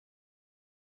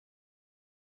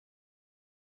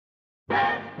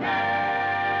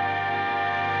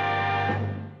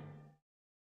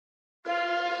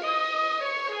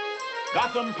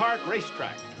Gotham Park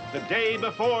Racetrack, the day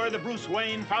before the Bruce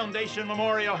Wayne Foundation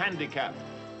Memorial Handicap,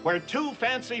 where two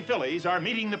fancy fillies are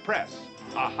meeting the press,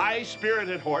 a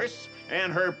high-spirited horse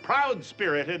and her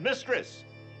proud-spirited mistress.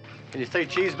 Can you say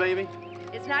cheese, baby?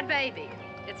 It's not baby.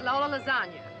 It's Lola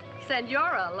Lasagne.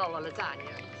 Senora Lola Lasagne.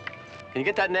 Can you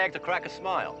get that nag to crack a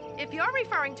smile? If you're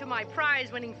referring to my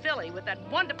prize-winning filly with that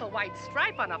wonderful white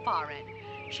stripe on her forehead,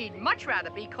 she'd much rather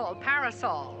be called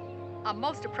Parasol. A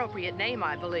most appropriate name,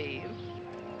 I believe.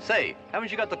 Say, haven't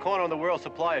you got the corner on the world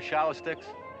supply of shower sticks?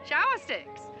 Shower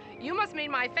sticks? You must mean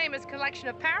my famous collection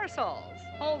of parasols.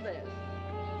 Hold this.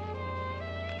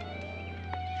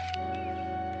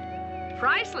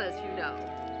 Priceless, you know.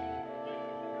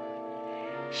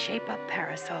 Shape up,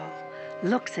 Parasol.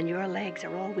 Looks and your legs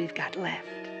are all we've got left.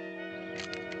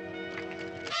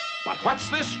 But what's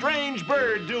this strange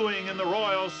bird doing in the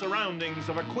royal surroundings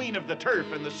of a queen of the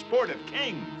turf and the sport of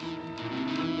kings?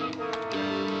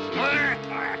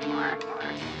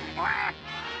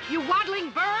 You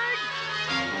waddling bird!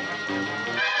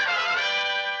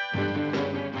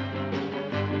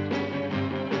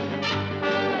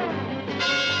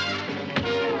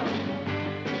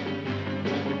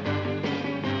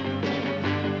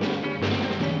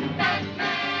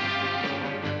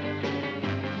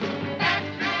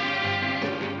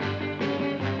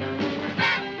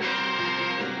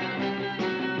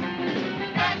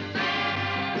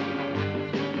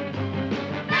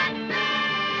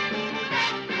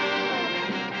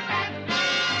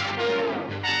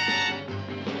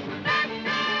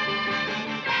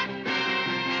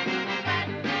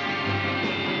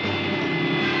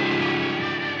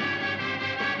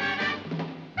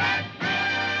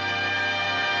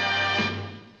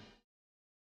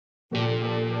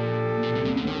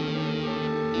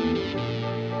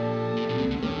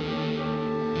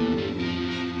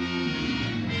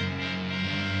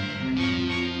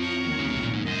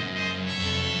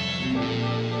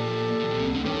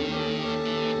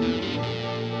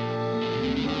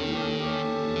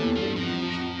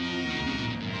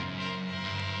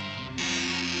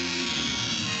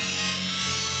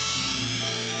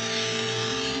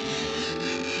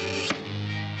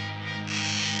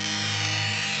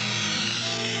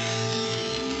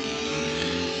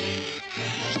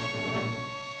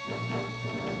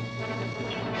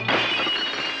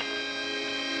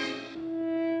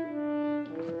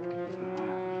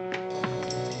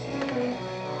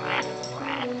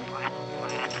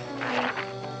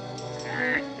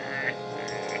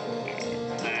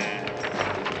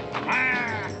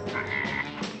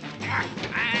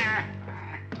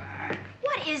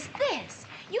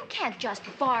 Just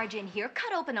barge in here,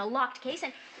 cut open a locked case,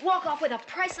 and walk off with a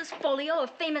priceless folio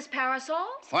of famous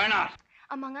parasols? Why not?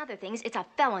 Among other things, it's a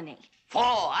felony.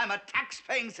 I'm a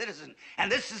tax-paying citizen,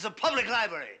 and this is a public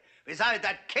library. Besides,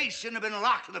 that case shouldn't have been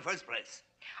locked in the first place.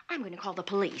 I'm going to call the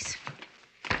police.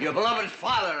 Your beloved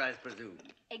father, I presume.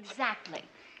 Exactly.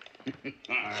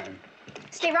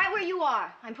 Stay right where you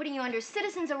are. I'm putting you under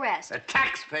citizen's arrest. A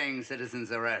tax-paying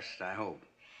citizen's arrest, I hope.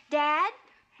 Dad?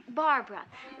 Barbara,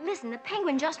 listen, the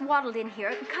penguin just waddled in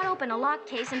here, cut open a locked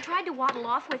case, and tried to waddle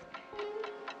off with...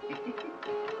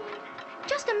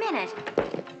 Just a minute.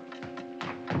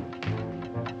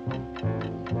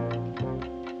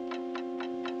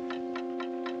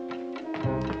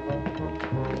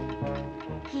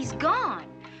 He's gone.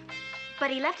 But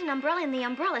he left an umbrella in the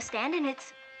umbrella stand, and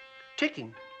it's...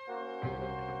 Ticking.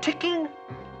 Ticking?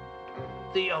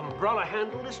 The umbrella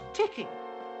handle is ticking.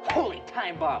 Holy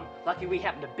time bomb. Lucky we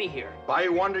happened to be here. I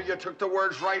wonder you took the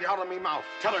words right out of me mouth.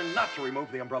 Tell her not to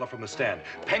remove the umbrella from the stand.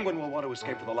 Penguin will want to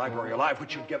escape to the library alive,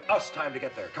 which would give us time to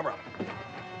get there. Come, Robin.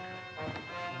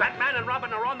 Batman and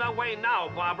Robin are on their way now,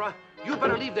 Barbara. You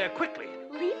better leave there quickly.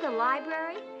 Leave the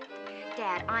library?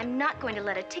 Dad, I'm not going to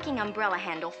let a ticking umbrella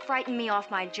handle frighten me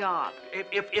off my job.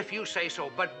 If you say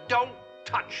so, but don't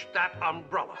touch that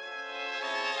umbrella.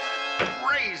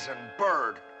 Brazen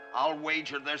bird. I'll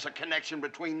wager there's a connection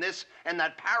between this and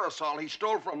that parasol he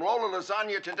stole from Lola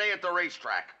Lasagne today at the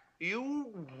racetrack. You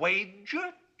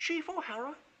wager, Chief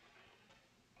O'Hara?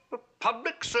 A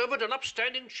public servant and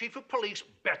upstanding chief of police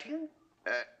betting?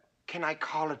 Can I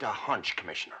call it a hunch,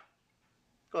 Commissioner?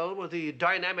 Well, with the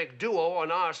dynamic duo on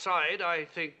our side, I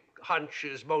think hunch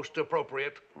is most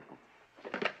appropriate.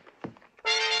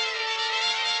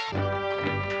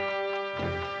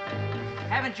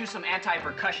 Haven't you some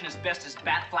anti-percussion asbestos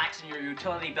bat flax in your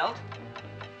utility belt?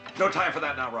 No time for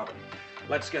that now, Robin.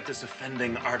 Let's get this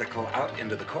offending article out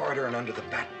into the corridor and under the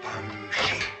bat bomb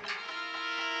sheet.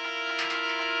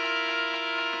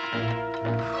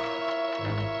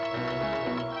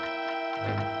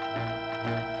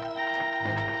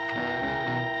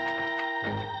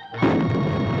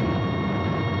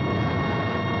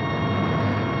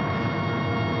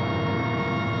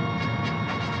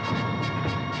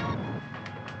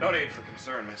 No need for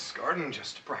concern, Miss Gordon.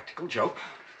 Just a practical joke.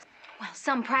 Well,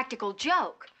 some practical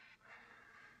joke.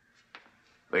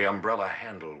 The umbrella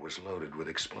handle was loaded with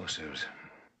explosives.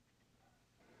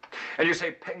 And you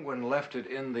say Penguin left it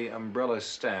in the umbrella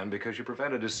stand because you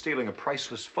prevented his stealing a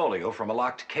priceless folio from a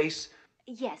locked case?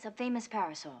 Yes, of famous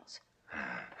parasols.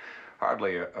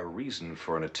 Hardly a reason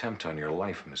for an attempt on your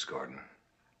life, Miss Gordon.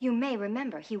 You may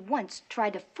remember he once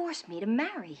tried to force me to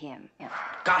marry him.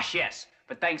 Gosh, yes.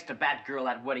 But thanks to Batgirl,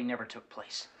 that wedding never took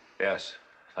place. Yes,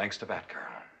 thanks to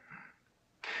Batgirl.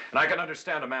 And I can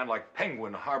understand a man like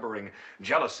Penguin harboring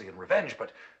jealousy and revenge,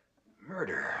 but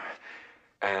murder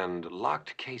and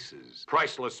locked cases,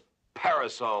 priceless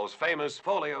parasols, famous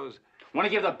folios. Want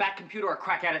to give the Bat computer a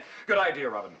crack at it? Good idea,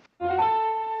 Robin.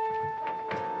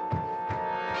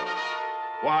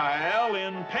 While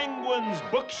in Penguin's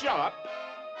bookshop,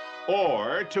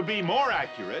 or to be more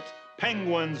accurate,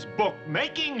 Penguin's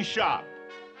bookmaking shop.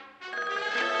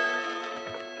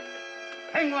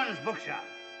 Penguin's bookshop.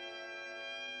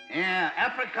 Yeah,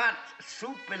 apricot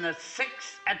soup in a 6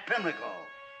 at Pimlico.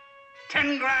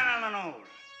 10 grand on the nose.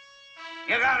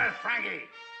 You got it, Frankie.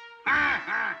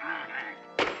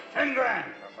 10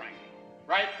 grand for Frankie.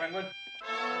 Right, Penguin.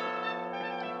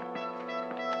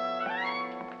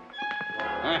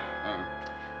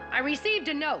 I received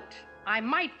a note. I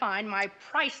might find my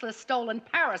priceless stolen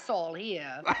parasol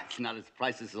here. It's not as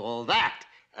priceless as all that.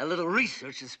 A little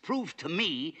research has proved to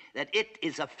me that it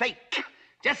is a fake.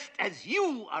 Just as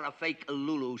you are a fake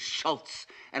Lulu Schultz.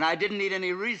 And I didn't need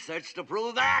any research to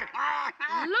prove that.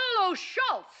 Lulu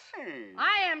Schultz!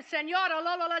 I am Senora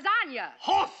Lola Lasagne.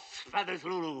 Horse feathers,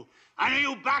 Lulu. I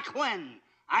knew you back when.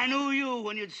 I knew you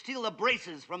when you'd steal the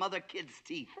braces from other kids'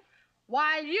 teeth.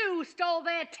 While you stole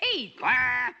their teeth.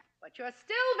 But you're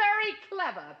still very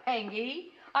clever,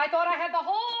 Pengy. I thought I had the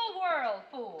whole world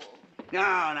fooled.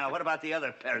 No, what about the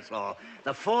other parasol?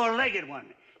 The 4-legged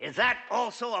one. Is that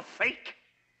also a fake?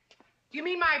 You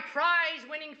mean my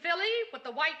prize-winning filly with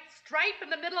the white stripe in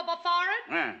the middle of a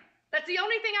forehead? That's the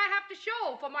only thing I have to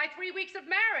show for my 3 weeks of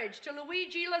marriage to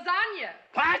Luigi Lasagne.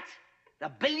 What? The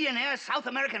billionaire South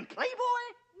American playboy?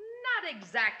 Not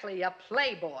exactly a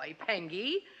playboy,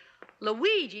 Pengy.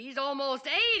 Luigi's almost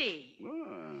 80.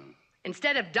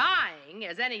 Instead of dying,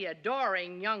 as any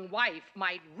adoring young wife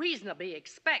might reasonably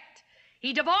expect,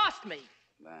 he divorced me.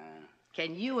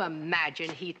 Can you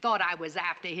imagine he thought I was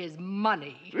after his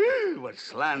money? What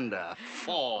slander.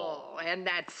 Oh, and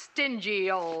that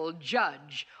stingy old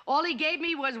judge. All he gave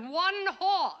me was 1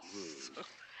 horse.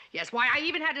 Yes, why, I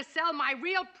even had to sell my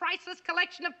real priceless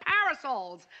collection of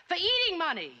parasols for eating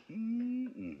money.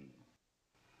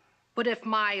 But if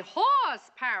my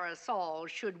horse parasol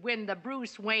should win the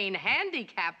Bruce Wayne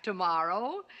Handicap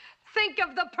tomorrow, think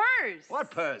of the purse. What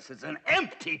purse? It's an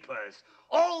empty purse.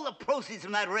 All the proceeds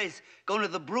from that race go to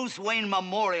the Bruce Wayne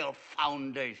Memorial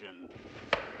Foundation.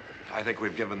 I think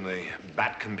we've given the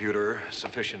Bat computer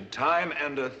sufficient time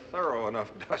and a thorough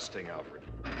enough dusting, Alfred.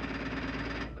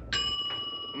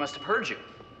 I must have heard you.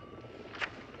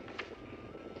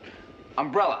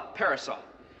 Umbrella, parasol.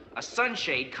 A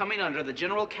sunshade coming under the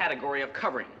general category of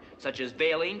covering, such as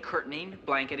veiling, curtaining,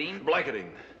 blanketing.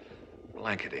 Blanketing.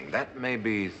 That may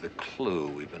be the clue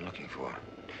we've been looking for.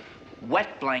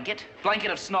 Wet blanket,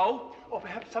 blanket of snow. Or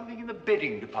perhaps something in the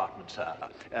bedding department, sir.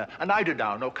 An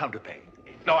eider-down or counterpane.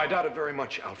 No, I doubt it very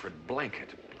much, Alfred.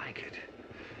 Blanket.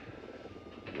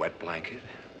 Wet blanket.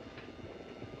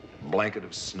 Blanket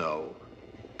of snow.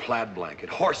 Plaid blanket.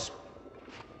 Horse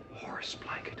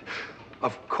blanket.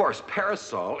 Of course,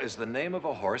 Parasol is the name of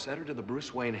a horse entered in the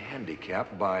Bruce Wayne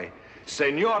Handicap by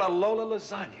Senora Lola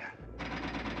Lasagne.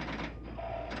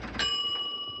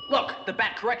 Look, the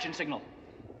Bat correction signal.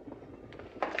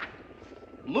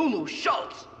 Lulu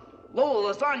Schultz.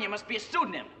 Lola Lasagne must be a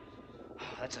pseudonym. Oh,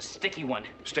 that's a sticky one.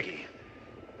 Sticky.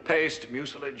 Paste,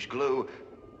 mucilage, glue,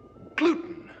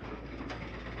 gluten.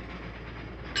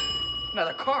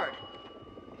 Another card.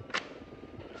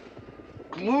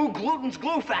 Gluten's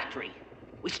glue factory.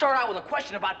 We start out with a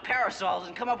question about parasols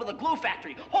and come up with a glue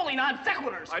factory. Holy non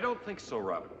sequiturs. I don't think so,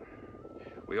 Robin.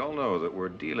 We all know that we're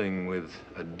dealing with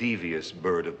a devious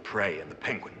bird of prey in the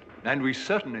Penguin. And we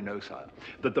certainly know, sir,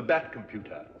 that the Bat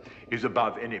computer is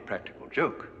above any practical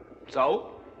joke.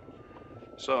 So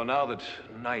now that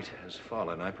night has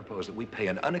fallen, I propose that we pay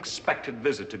an unexpected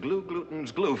visit to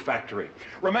Gluten's glue factory.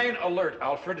 Remain alert,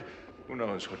 Alfred. Who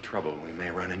knows what trouble we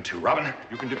may run into. Robin?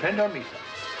 You can depend on me, sir.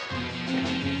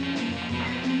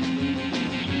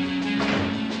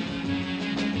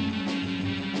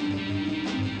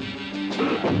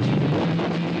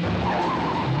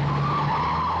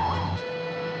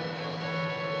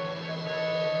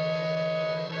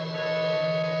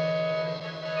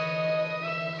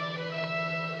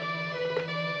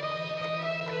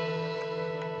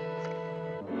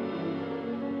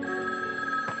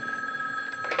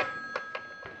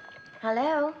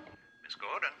 Hello? Miss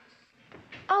Gordon.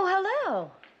 Oh,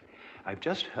 hello. I've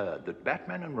just heard that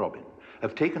Batman and Robin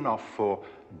have taken off for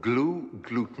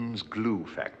Gluten's glue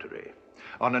factory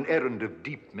on an errand of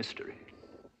deep mystery.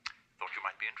 Thought you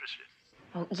might be interested.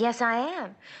 Oh, yes, I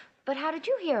am. But how did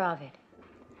you hear of it?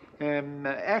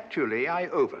 Actually, I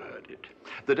overheard it.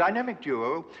 The dynamic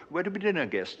duo were to be dinner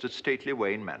guests at stately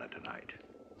Wayne Manor tonight.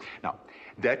 Now,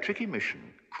 their tricky mission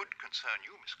could concern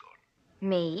you, Miss Gordon.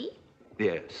 Me?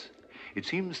 Yes. It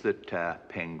seems that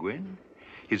Penguin,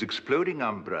 his exploding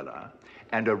umbrella,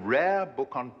 and a rare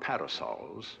book on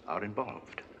parasols are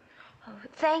involved. Oh,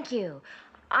 thank you.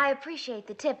 I appreciate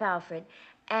the tip, Alfred.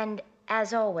 And,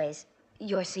 as always,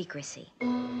 your secrecy.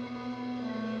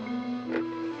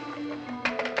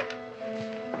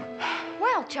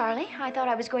 Well, Charlie, I thought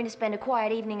I was going to spend a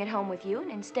quiet evening at home with you,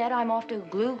 and instead I'm off to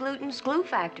Gluten's glue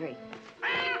factory.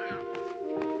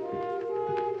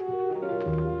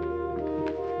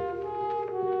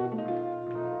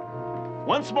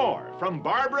 Once more, from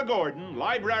Barbara Gordon,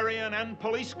 librarian and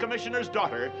police commissioner's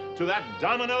daughter, to that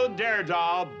domino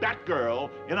daredevil, Batgirl,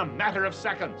 in a matter of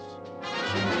seconds.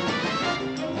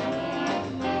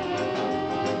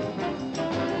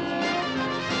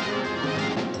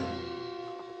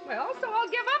 Well, so I'll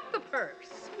give up the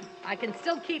purse. I can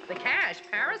still keep the cash.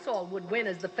 Parasol would win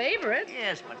as the favorite.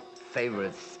 Yes, but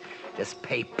favorites just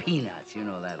pay peanuts. You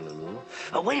know that, Lulu.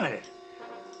 Oh, wait a minute.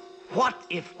 What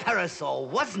if Parasol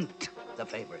wasn't the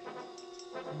favorite?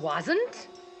 Wasn't?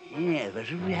 Yeah, but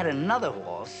if we had another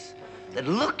horse that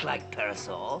looked like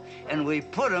Parasol, and we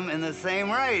put him in the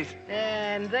same race.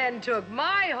 And then took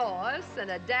my horse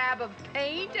and a dab of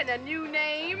paint and a new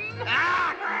name.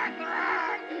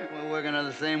 We're working on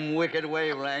the same wicked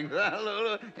wavelength.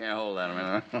 Lulu. Yeah, hold on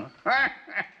a minute.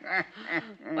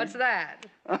 What's that?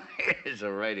 It's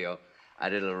a radio. I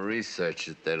did a little research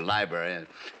at the library and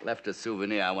left a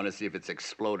souvenir. I want to see if it's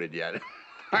exploded yet.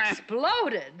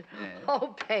 Exploded? Yeah.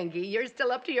 Oh, Pengy, you're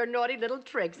still up to your naughty little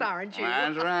tricks, aren't you?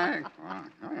 That's right.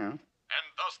 And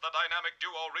thus the dynamic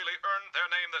duo really earned their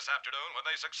name this afternoon when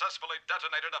they successfully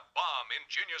detonated a bomb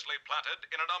ingeniously planted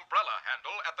in an umbrella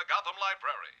handle at the Gotham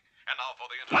Library. And now for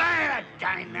the... Fire a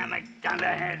dynamic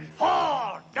dunderhead.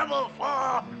 4, double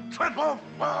 4, triple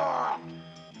 4.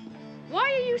 Why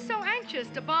are you so anxious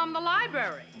to bomb the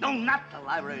library? No, not the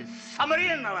library. Somebody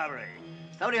in the library.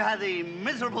 Somebody who had the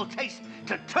miserable taste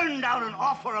to turn down an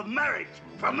offer of marriage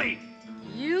from me.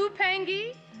 You,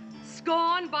 Pengy?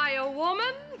 Scorned by a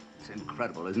woman? It's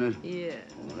incredible, isn't it? Yeah.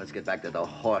 Well, let's get back to the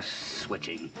horse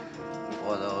switching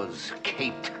before those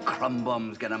caped crumb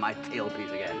bums get on my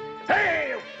tailpiece again.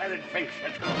 Hey, you feathered finch,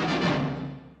 let's go.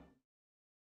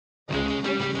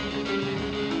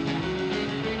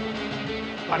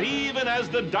 But even as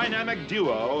the dynamic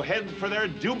duo head for their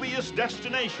dubious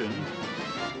destination,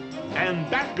 and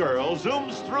Batgirl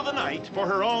zooms through the night for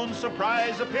her own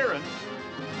surprise appearance,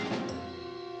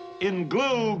 in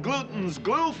Gluten's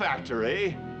glue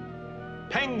factory,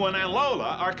 Penguin and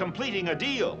Lola are completing a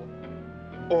deal.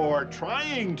 Or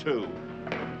trying to.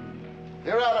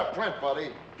 You're out of print,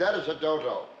 buddy. Dead as a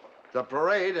dodo. The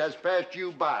parade has passed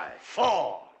you by.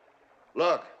 4.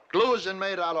 Look, glue isn't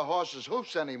made out of horses'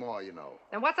 hoofs anymore, you know.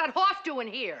 And what's that horse doing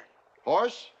here?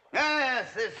 Horse?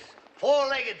 Yes, this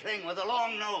 4-legged thing with a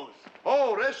long nose.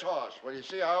 Oh, this horse. Well, you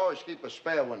see, I always keep a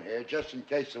spare one here just in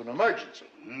case of an emergency.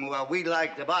 Well, we'd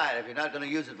like to buy it. If you're not going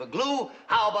to use it for glue,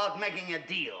 how about making a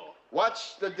deal?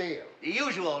 What's the deal? The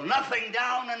usual, nothing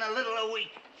down and a little a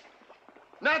week.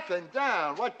 Nothing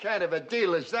down? What kind of a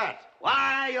deal is that?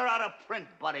 Why, you're out of print,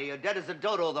 buddy. You're dead as a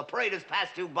dodo. The parade has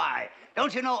passed you by.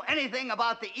 Don't you know anything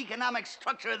about the economic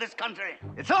structure of this country?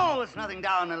 It's always nothing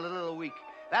down and a little a week.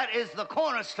 That is the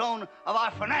cornerstone of our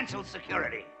financial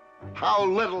security. How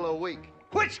little a week?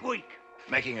 Which week?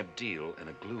 Making a deal in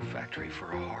a glue factory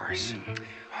for a horse.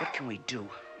 What can we do?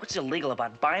 What's illegal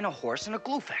about buying a horse in a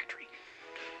glue factory?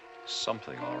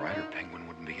 Something, all right, or Penguin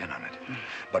wouldn't be in on it.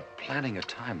 But planning a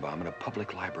time bomb in a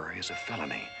public library is a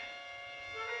felony.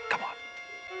 Come on,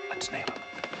 let's nail him.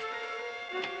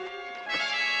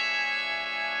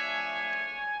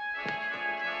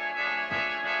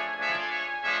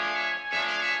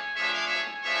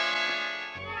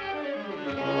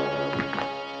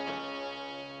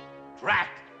 Drat,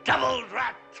 double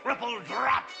drat, triple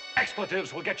drat.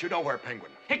 Expletives will get you nowhere,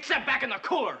 Penguin. Except back in the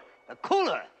cooler. The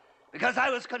cooler? Because I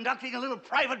was conducting a little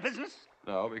private business?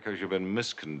 No, because you've been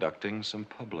misconducting some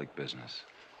public business.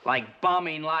 Like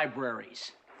bombing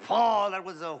libraries. 4, that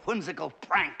was a whimsical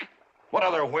prank. What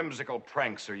other whimsical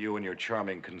pranks are you and your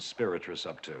charming conspiratress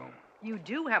up to? You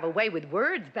do have a way with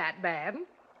words, Batman.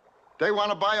 They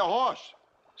want to buy a horse.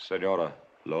 Senora,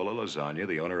 Lola Lasagne,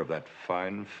 the owner of that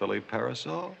fine filly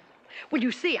Parasol? Well,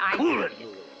 you see, I... Cool it,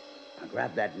 Lulu. Now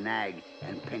grab that nag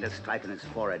and paint a stripe in his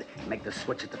forehead. Make the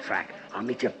switch at the track. I'll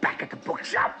meet you back at the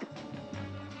bookshop.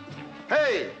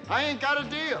 Hey, I ain't got a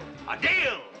deal. A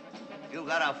deal? You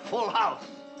got a full house.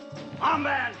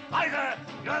 Armband, Liza,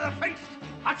 you're the feast.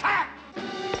 Attack!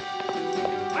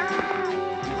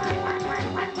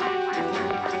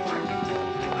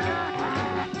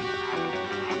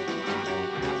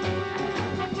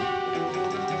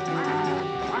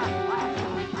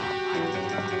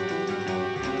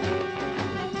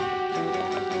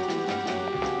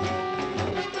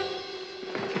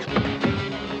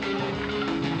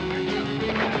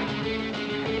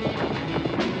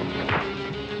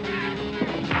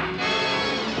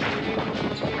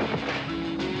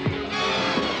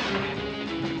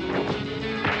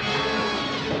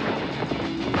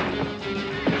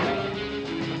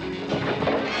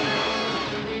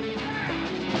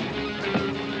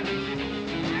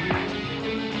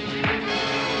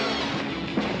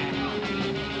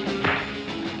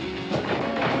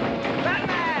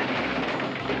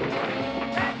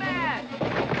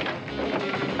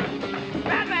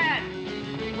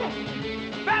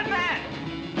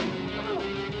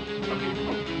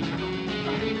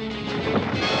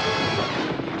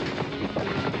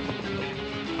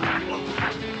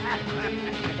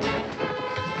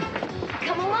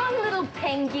 Come along, little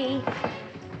Pengy.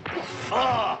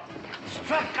 Oh,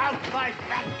 struck out by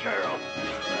Batgirl.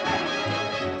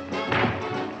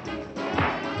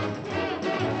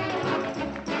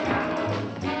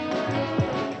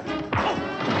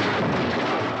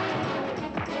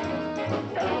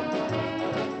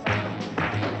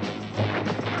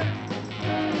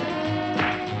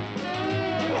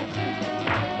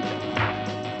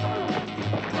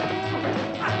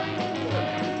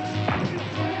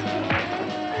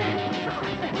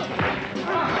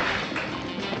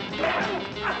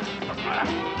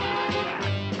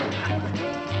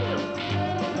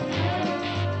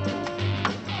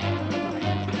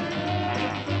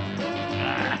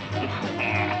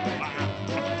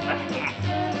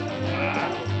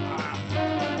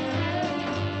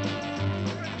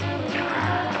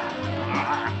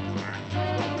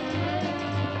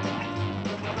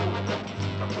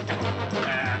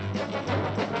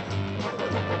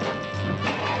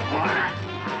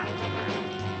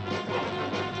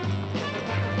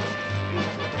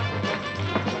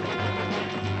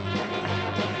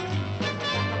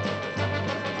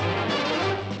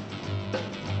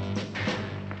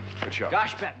 Good job.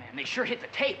 Gosh, Batman, they sure hit the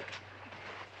tape.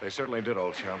 They certainly did,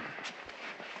 old chum.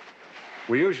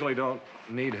 We usually don't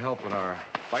need help in our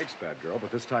fights, Batgirl,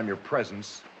 but this time your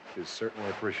presence is certainly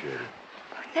appreciated.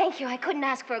 Oh, thank you. I couldn't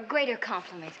ask for a greater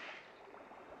compliment.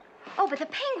 Oh, but the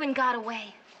penguin got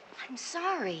away. I'm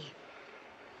sorry.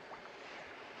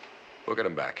 We'll get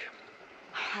him back.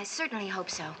 I certainly hope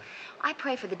so. I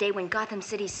pray for the day when Gotham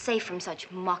City's safe from such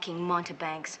mocking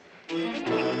mountebanks.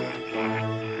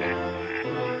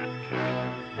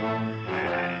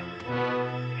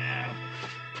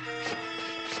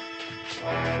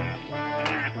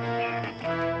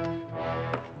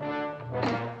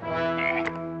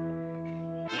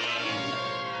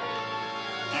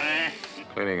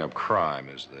 Cleaning up crime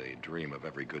is the dream of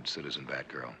every good citizen,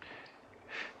 Batgirl.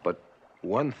 But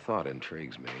one thought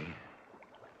intrigues me.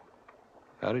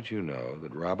 How did you know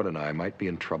that Robin and I might be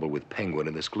in trouble with Penguin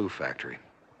in this glue factory?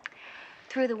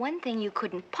 Through the one thing you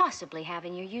couldn't possibly have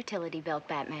in your utility belt,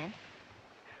 Batman.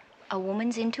 A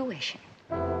woman's intuition.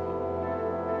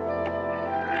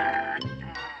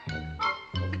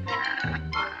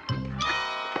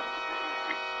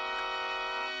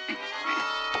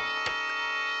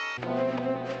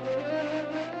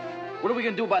 What are we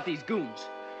gonna do about these goons?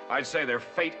 I'd say their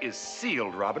fate is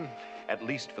sealed, Robin, at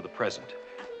least for the present.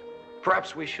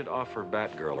 Perhaps we should offer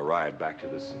Batgirl a ride back to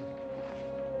this...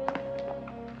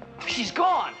 She's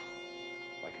gone!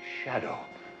 Like a shadow.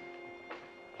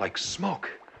 Like smoke.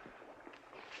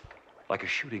 Like a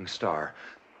shooting star.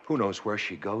 Who knows where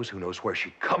she goes? Who knows where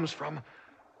she comes from?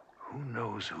 Who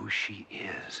knows who she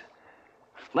is?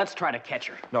 Let's try to catch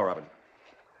her. No, Robin.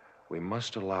 We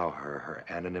must allow her her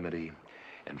anonymity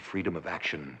and freedom of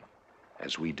action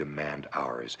as we demand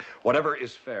ours. Whatever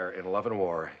is fair in love and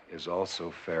war is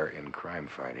also fair in crime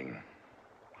fighting.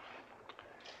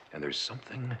 And there's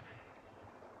something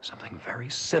very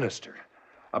sinister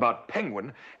about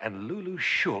Penguin and Lulu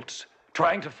Schultz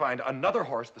trying to find another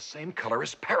horse the same color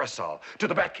as Parasol to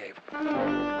the Batcave.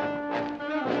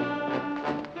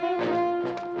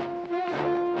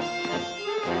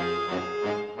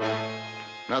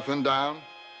 Nothing down,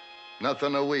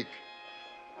 nothing a week.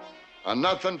 A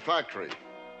nothing factory.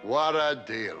 What a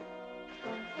deal.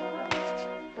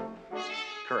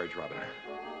 Courage. courage, Robin.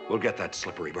 We'll get that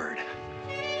slippery bird.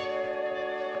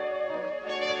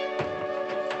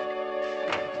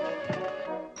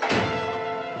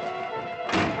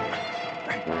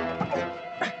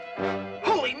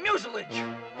 Holy mucilage!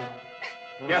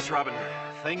 Yes, Robin.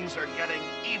 Things are getting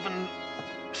even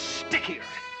stickier.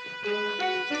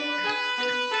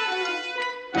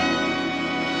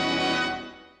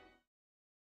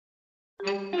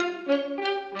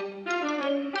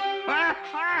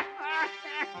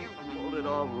 You pulled it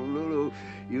off, Lulu.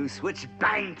 You switched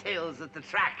bang tails at the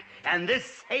track, and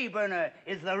this hay burner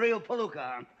is the real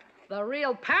palooka. The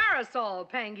real Parasol,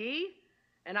 Pengy.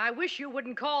 And I wish you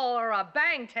wouldn't call her a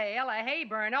bangtail, a hay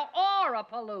burner, or a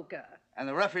palooka. And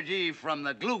the refugee from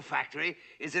the glue factory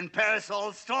is in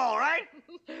Parasol's stall, right?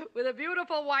 With a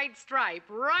beautiful white stripe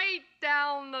right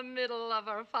down the middle of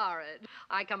her forehead.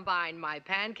 I combine my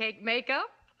pancake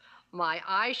makeup, my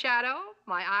eyeshadow,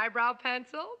 my eyebrow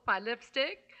pencil, my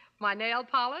lipstick, my nail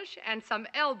polish, and some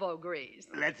elbow grease.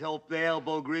 Let's hope the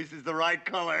elbow grease is the right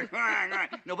color.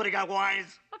 Nobody got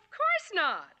wise? Of course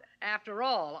not. After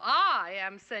all, I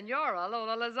am Senora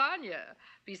Lola Lasagne.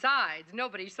 Besides,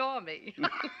 nobody saw me.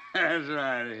 That's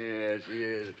right. Yes, she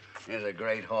is. She's a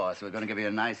great horse. We're going to give you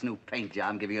a nice new paint job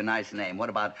and give you a nice name. What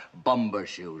about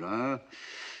Bumbershoot, huh?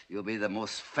 You'll be the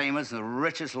most famous and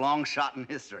richest long shot in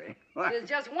history. There's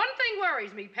just one thing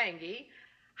worries me, Pengy.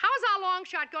 How's our long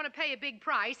shot going to pay a big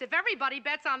price if everybody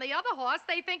bets on the other horse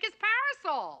they think is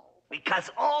Parasol?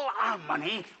 Because all our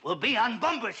money will be on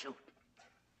Bumbershoot.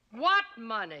 What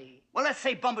money? Well, let's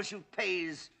say Bumbershoot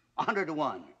pays 100 to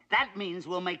 1. That means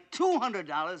we'll make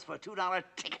 $200 for a $2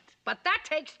 ticket. But that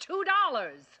takes $2.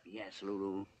 Yes,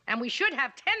 Lulu. And we should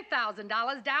have $10,000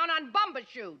 down on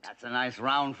Bumbershoot. That's a nice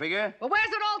round figure. But where's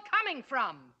it all coming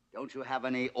from? Don't you have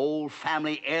any old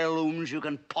family heirlooms you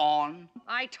can pawn?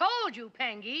 I told you,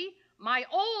 Pengy, my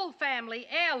old family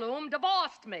heirloom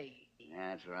divorced me.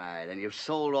 That's right. And you've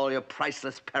sold all your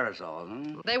priceless parasols,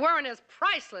 huh? They weren't as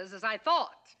priceless as I thought.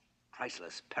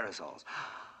 Priceless parasols.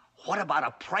 What about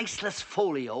a priceless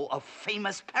folio of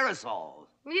famous parasols?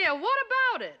 Yeah, what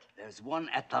about it? There's one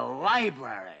at the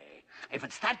library. If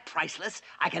it's that priceless,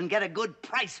 I can get a good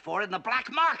price for it in the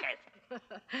black market.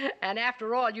 And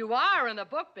after all, you are in the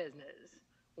book business.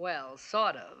 Well,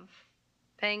 sort of.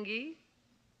 Pengy,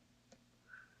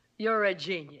 you're a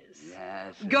genius.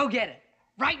 Yes. Go get it.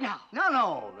 Right now.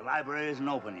 No. The library isn't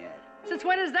open yet. Since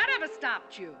when has that ever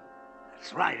stopped you?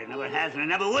 That's right. It never has and it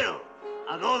never will.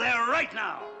 I'll go there right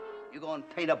now. You go and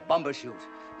paint a Bumbershoot,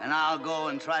 and I'll go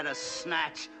and try to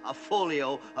snatch a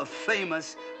folio of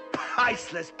famous,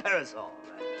 priceless parasols.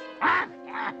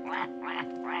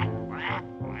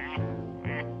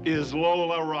 Is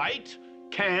Lola right?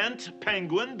 Can't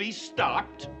Penguin be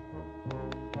stopped?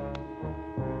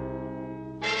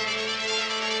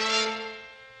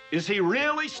 Is he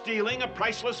really stealing a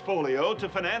priceless folio to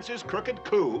finance his crooked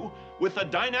coup with a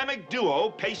dynamic duo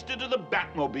pasted to the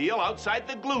Batmobile outside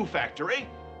the glue factory?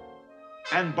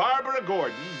 And Barbara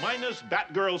Gordon, minus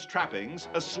Batgirl's trappings,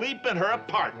 asleep in her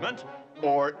apartment?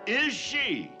 Or is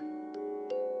she?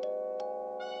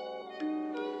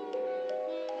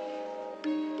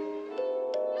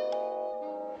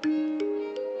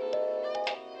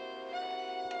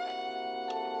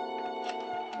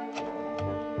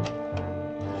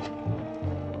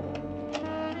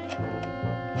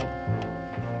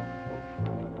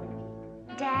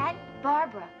 Dad,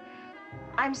 Barbara,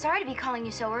 I'm sorry to be calling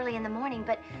you so early in the morning,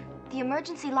 but the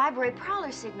emergency library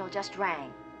prowler signal just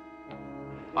rang.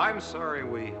 I'm sorry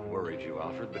we worried you,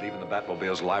 Alfred, but even the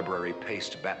Batmobile's library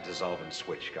paste bat dissolvent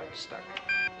switch got stuck.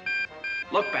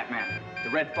 Look, Batman,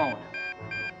 the red phone.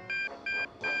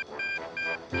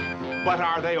 But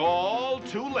are they all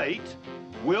too late?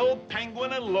 Will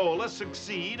Penguin and Lola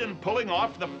succeed in pulling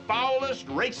off the foulest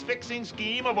race-fixing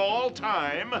scheme of all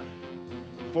time?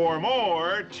 For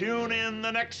more, tune in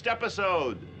the next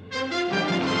episode.